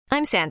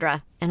I'm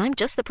Sandra, and I'm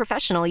just the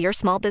professional your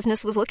small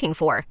business was looking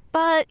for.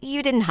 But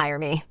you didn't hire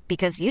me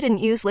because you didn't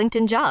use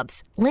LinkedIn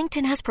Jobs.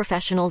 LinkedIn has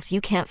professionals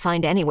you can't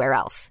find anywhere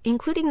else,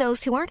 including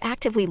those who aren't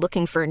actively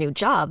looking for a new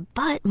job,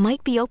 but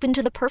might be open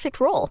to the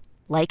perfect role,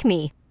 like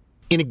me.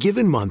 In a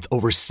given month,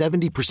 over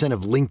 70%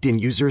 of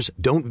LinkedIn users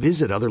don't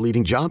visit other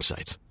leading job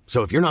sites.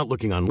 So if you're not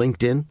looking on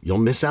LinkedIn, you'll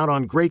miss out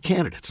on great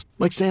candidates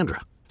like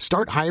Sandra.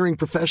 Start hiring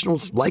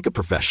professionals like a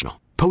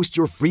professional. Post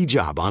your free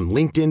job on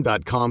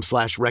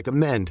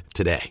linkedin.com/recommend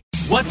today.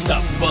 What's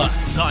the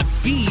buzz on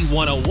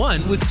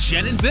B101 with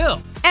Jen and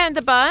Bill? And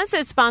the buzz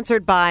is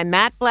sponsored by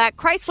Matt Black,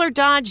 Chrysler,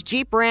 Dodge,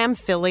 Jeep, Ram,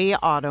 Philly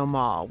Auto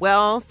Mall.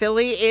 Well,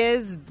 Philly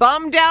is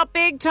bummed out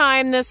big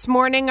time this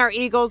morning. Our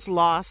Eagles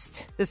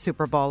lost the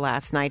Super Bowl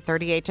last night,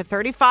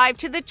 38-35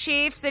 to the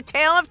Chiefs. The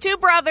tale of two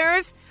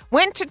brothers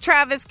went to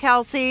Travis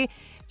Kelce.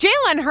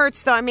 Jalen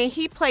Hurts, though,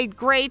 he played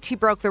great. He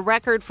broke the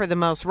record for the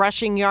most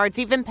rushing yards.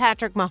 Even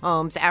Patrick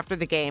Mahomes, after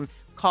the game,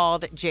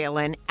 called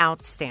Jalen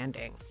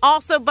outstanding.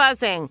 Also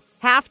buzzing,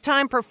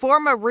 halftime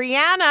performer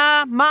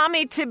Rihanna,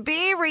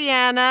 mommy-to-be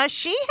Rihanna.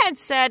 She had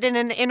said in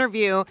an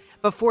interview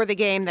before the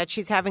game that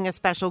she's having a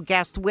special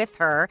guest with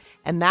her,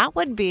 and that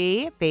would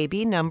be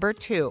baby number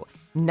 2,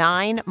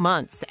 9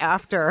 months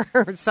after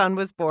her son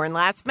was born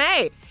last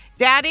May.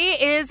 Daddy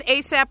is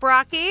A$AP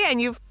Rocky,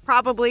 and you've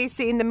probably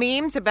seen the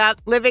memes about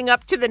living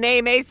up to the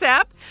name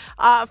A$AP.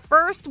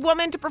 First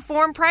woman to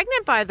perform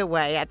pregnant, by the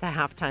way, at the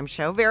halftime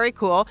show. Very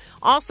cool.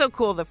 Also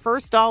cool, the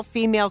first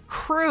all-female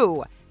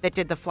crew that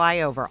did the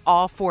flyover.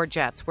 All 4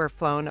 jets were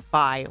flown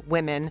by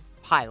women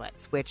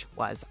pilots, which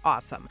was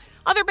awesome.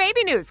 Other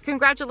baby news.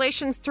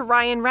 Congratulations to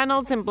Ryan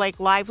Reynolds and Blake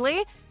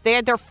Lively. They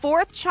had their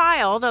 4th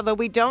child, although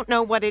we don't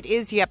know what it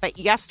is yet, but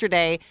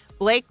yesterday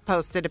Blake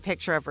posted a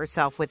picture of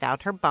herself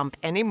without her bump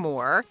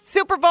anymore.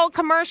 Super Bowl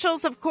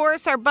commercials, of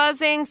course, are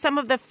buzzing. Some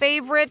of the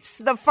favorites,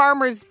 the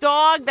farmer's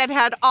dog that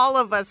had all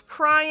of us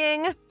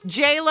crying.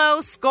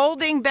 J-Lo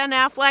scolding Ben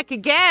Affleck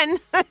again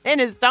in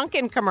his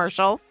Dunkin'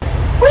 commercial.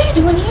 What are you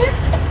doing here?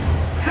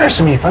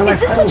 Harrison me, find my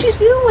friends. Is this what you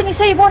do when you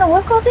say you're going to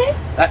work all day?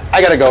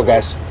 I gotta go,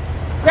 guys.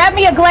 Grab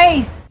me a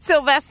Glaze.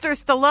 Sylvester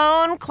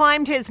Stallone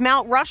climbed his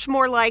Mount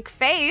Rushmore-like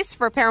face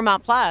for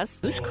Paramount Plus.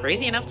 Who's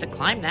crazy enough to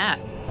climb that?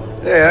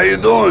 Hey, how you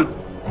doing?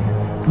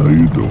 How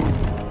you doing?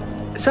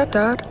 Is that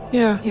Dad?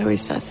 Yeah. He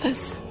always does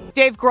this.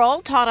 Dave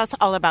Grohl taught us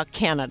all about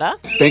Canada.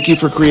 Thank you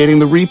for creating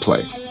the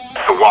replay.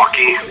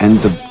 Milwaukee. And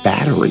the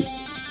battery.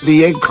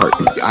 The egg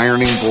carton, the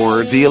ironing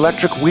board, the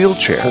electric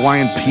wheelchair,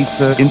 Hawaiian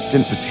pizza,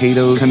 instant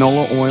potatoes,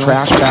 canola oil,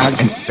 trash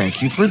bags, and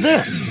thank you for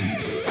this.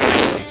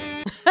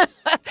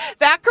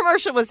 That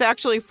commercial was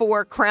actually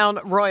for Crown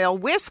Royal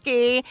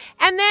Whiskey.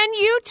 And then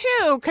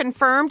U2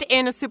 confirmed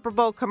in a Super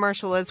Bowl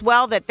commercial as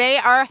well that they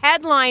are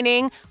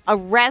headlining a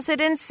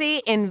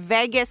residency in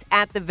Vegas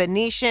at the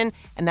Venetian.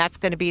 And that's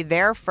going to be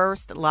their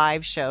first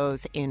live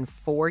shows in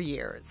 4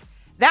 years.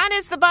 That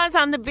is the buzz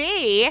on the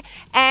B.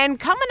 And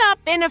coming up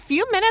in a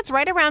few minutes,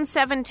 right around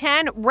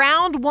 7:10,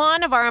 round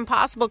 1 of our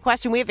impossible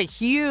question. We have a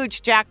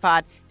huge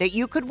jackpot that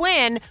you could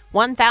win,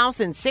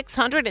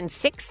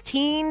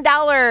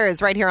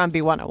 $1,616 right here on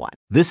B101.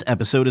 This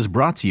episode is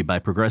brought to you by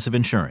Progressive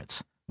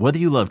Insurance. Whether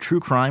you love true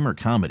crime or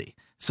comedy,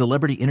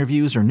 celebrity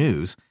interviews or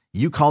news,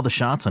 you call the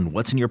shots on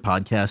what's in your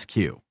podcast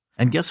queue.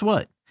 And guess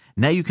what?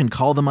 Now you can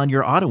call them on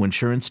your auto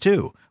insurance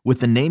too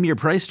with the Name Your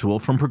Price tool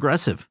from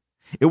Progressive.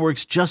 It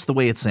works just the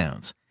way it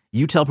sounds.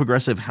 You tell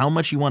Progressive how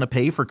much you want to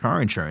pay for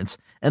car insurance,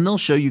 and they'll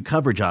show you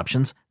coverage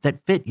options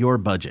that fit your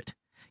budget.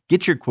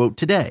 Get your quote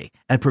today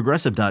at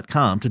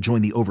Progressive.com to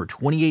join the over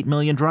 28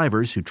 million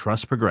drivers who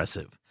trust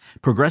Progressive.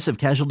 Progressive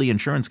Casualty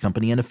Insurance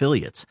Company and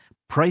Affiliates.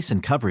 Price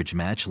and coverage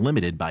match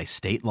limited by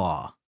state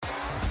law.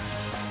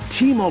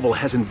 T-Mobile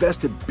has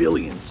invested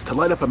billions to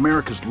light up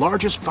America's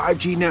largest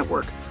 5G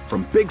network,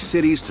 from big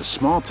cities to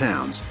small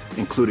towns,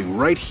 including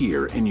right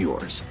here in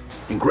yours.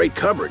 And great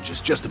coverage is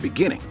just the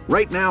beginning.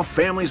 Right now,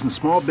 families and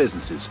small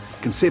businesses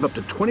can save up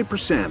to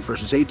 20%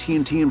 versus AT&T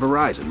and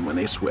Verizon when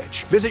they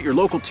switch. Visit your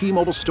local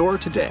T-Mobile store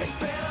today.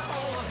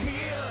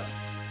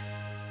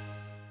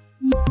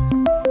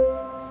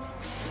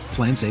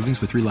 Plan savings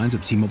with 3 lines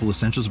of T-Mobile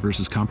Essentials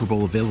versus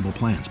comparable available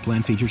plans.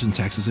 Plan features and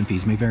taxes and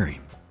fees may vary.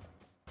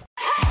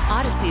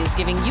 Odyssey is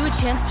giving you a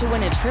chance to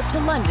win a trip to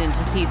London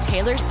to see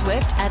Taylor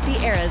Swift at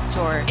the Eras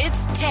Tour.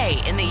 It's Tay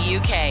in the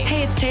UK.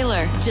 Hey, it's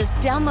Taylor. Just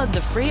download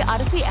the free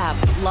Odyssey app,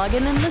 log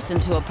in and listen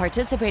to a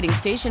participating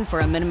station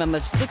for a minimum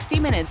of 60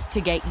 minutes to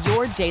get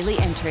your daily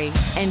entry.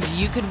 And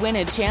you could win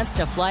a chance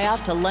to fly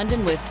off to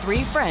London with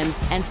 3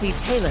 friends and see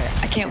Taylor.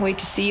 I can't wait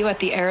to see you at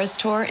the Eras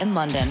Tour in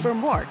London. For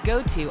more,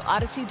 go to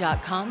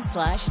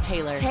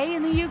odyssey.com/Taylor. Tay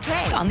in the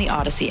UK. On the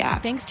Odyssey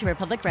app. Thanks to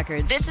Republic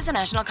Records. This is a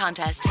national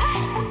contest.